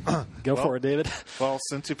 Go for it, David. Well,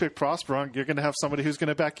 since you picked Prosper, you're going to have somebody who's going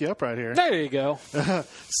to back you up right here. There you go.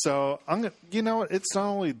 So, it's not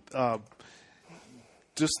only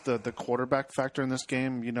just the quarterback factor in this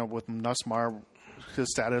game, with Nussmeier,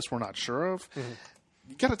 his status we're not sure of. Mm-hmm.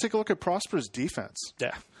 You got to take a look at Prosper's defense.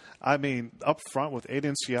 Yeah. I mean, up front with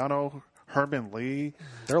Aiden Ciano, Herman Lee.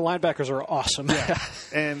 Their linebackers are awesome. Yeah.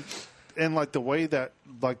 and like the way that,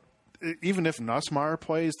 like, even if Nussmeier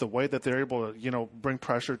plays, the way that they're able to, bring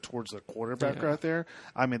pressure towards the quarterback right there,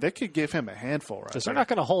 I mean, they could give him a handful right there. Because they're not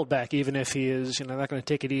going to hold back, even if he is, they're not going to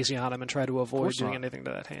take it easy on him and try to avoid doing anything to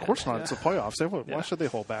that hand. Of course not. Yeah. It's the playoffs. Why should they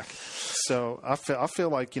hold back? So I feel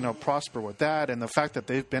like, Prosper with that, and the fact that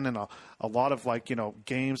they've been in a lot of, like,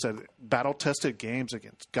 games, that battle-tested games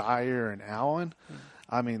against Geyer and Allen.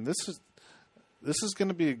 I mean, this is going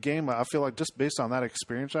to be a game, I feel like, just based on that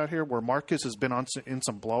experience right here, where Marcus has been in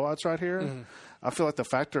some blowouts right here. I feel like the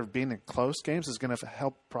factor of being in close games is going to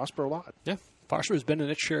help Prosper a lot. Yeah. Prosper has been in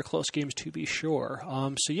its share of close games, to be sure.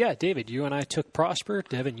 So, yeah, David, you and I took Prosper.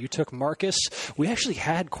 Devin, you took Marcus. We actually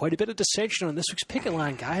had quite a bit of dissension on this week's picket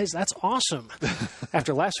line, guys. That's awesome.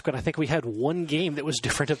 After last week, I think we had one game that was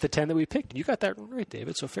different of the 10 that we picked. You got that right,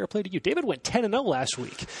 David, so fair play to you. David went 10-0 last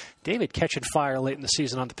week. David catching fire late in the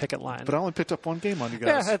season on the picket line. But I only picked up one game on you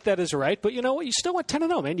guys. Yeah, that is right. But you know what? You still went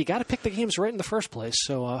 10-0, man. You got to pick the games right in the first place.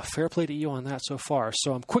 So fair play to you on that so far.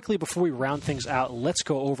 So quickly, before we round things out, let's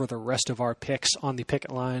go over the rest of our picks on the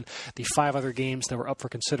picket line. The 5 other games that were up for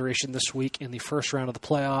consideration this week in the first round of the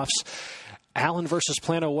playoffs. Allen versus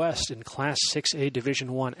Plano West in Class 6A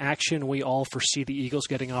Division I action. We all foresee the Eagles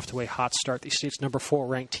getting off to a hot start. The state's number 4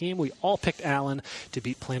 ranked team. We all picked Allen to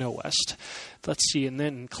beat Plano West. Let's see. And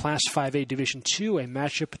then in Class 5A Division II, a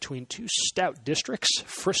matchup between 2 stout districts.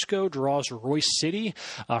 Frisco draws Royce City.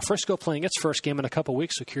 Frisco playing its first game in a couple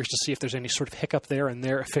weeks, so curious to see if there's any sort of hiccup there in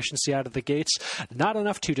their efficiency out of the gates. Not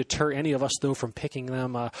enough to deter any of us, though, from picking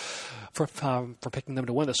them from picking them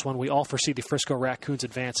to win this one. We all foresee the Frisco Raccoons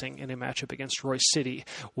advancing in a matchup against Royce City.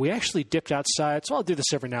 We actually dipped outside, so I'll do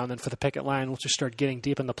this every now and then for the picket line. We'll just start getting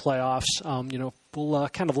deep in the playoffs. We'll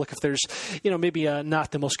kind of look if there's, maybe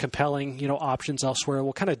not the most compelling, options elsewhere.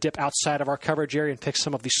 We'll kind of dip outside of our coverage area and pick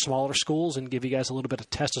some of these smaller schools and give you guys a little bit of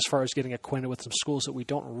test as far as getting acquainted with some schools that we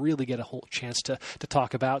don't really get a whole chance to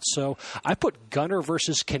talk about. So I put Gunner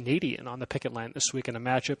versus Canadian on the picket line this week in a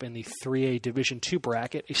matchup in the 3A Division II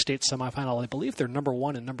bracket, a state semifinal. I believe they're number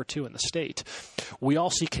 1 and number 2 in the state. We all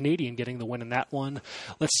see Canadian getting the win in that one.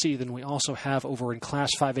 Let's see. Then we also have over in Class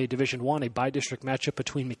 5A Division I, a bi-district matchup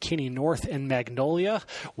between McKinney North and Magnolia.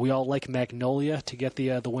 We all like Magnolia to get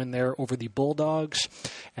the win there over the Bulldogs.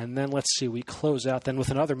 And then let's see, we close out then with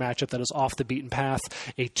another matchup that is off the beaten path,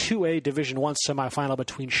 a 2A Division I semifinal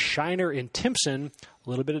between Shiner and Timpson. A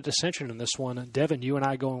little bit of dissension in this one. Devin, you and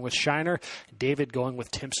I going with Shiner. David going with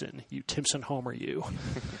Timpson. You Timpson homer, you.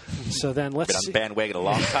 So then let's see. Been on the bandwagon a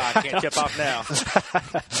long time. Can't jump off now.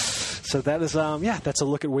 So that is, that's a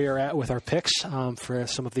look at where we're at with our picks for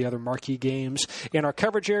some of the other marquee games in our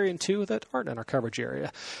coverage area and 2 that aren't in our coverage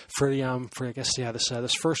area for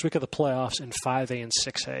this first week of the playoffs in 5A and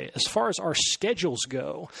 6A. As far as our schedules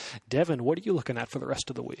go, Devin, what are you looking at for the rest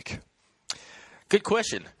of the week? Good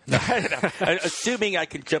question. Assuming I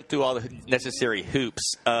can jump through all the necessary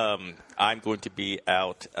hoops, I'm going to be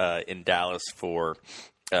out in Dallas for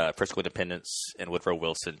Frisco Independence and Woodrow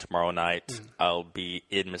Wilson tomorrow night. I'll be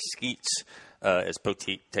in Mesquite as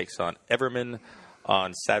Poteet takes on Everman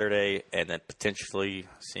on Saturday, and then potentially,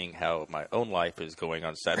 seeing how my own life is going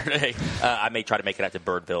on Saturday, I may try to make it out to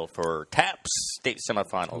Birdville for TAPS state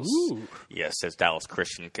semifinals. Ooh. Yes, as Dallas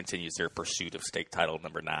Christian continues their pursuit of state title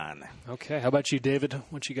number 9. Okay, how about you, David?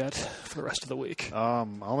 What you got for the rest of the week? I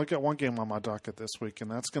only got one game on my docket this week,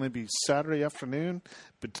 and that's going to be Saturday afternoon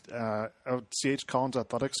at C.H. Collins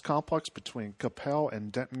Athletics Complex between Capel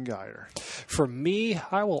and Denton Geyer. For me,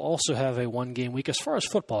 I will also have a one-game week. As far as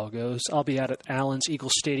football goes, I'll be out at Allen's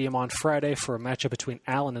Eagle Stadium on Friday for a matchup between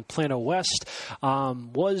Allen and Plano West.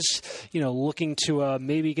 Looking to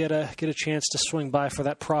maybe get a chance to swing by for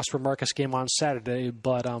that Prosper Marcus game on Saturday,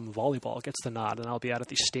 but volleyball gets the nod, and I'll be out at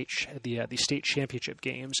the state championship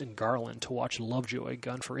games in Garland to watch Lovejoy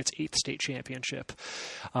gun for its 8th state championship.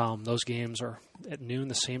 Those games are at noon,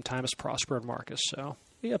 the same time as Prosper and Marcus. So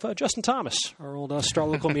we have Justin Thomas, our old Star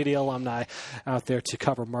Local Media alumni, out there to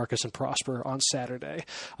cover Marcus and Prosper on Saturday.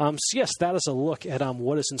 So yes, that is a look at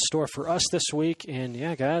what is in store for us this week. And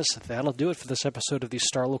yeah, guys, that'll do it for this episode of the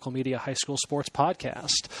Star Local Media High School Sports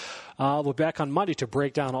Podcast. We'll be back on Monday to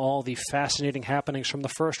break down all the fascinating happenings from the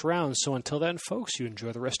first round. So until then, folks, you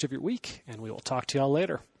enjoy the rest of your week, and we will talk to y'all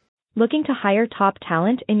later. Looking to hire top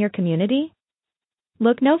talent in your community?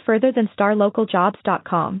 Look no further than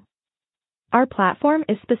starlocaljobs.com. Our platform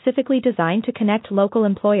is specifically designed to connect local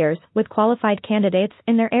employers with qualified candidates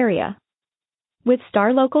in their area. With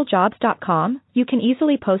starlocaljobs.com, you can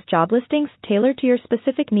easily post job listings tailored to your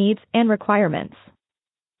specific needs and requirements.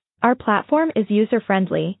 Our platform is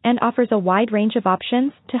user-friendly and offers a wide range of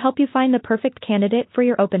options to help you find the perfect candidate for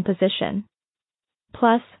your open position.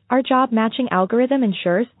 Plus, our job matching algorithm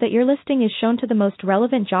ensures that your listing is shown to the most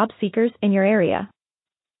relevant job seekers in your area.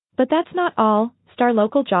 But that's not all.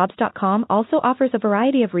 StarLocalJobs.com also offers a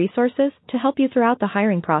variety of resources to help you throughout the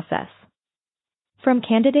hiring process. From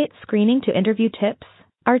candidate screening to interview tips,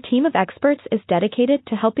 our team of experts is dedicated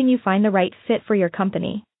to helping you find the right fit for your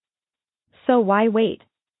company. So why wait?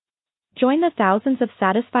 Join the thousands of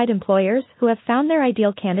satisfied employers who have found their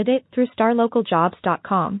ideal candidate through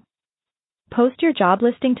StarLocalJobs.com. Post your job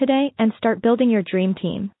listing today and start building your dream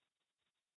team.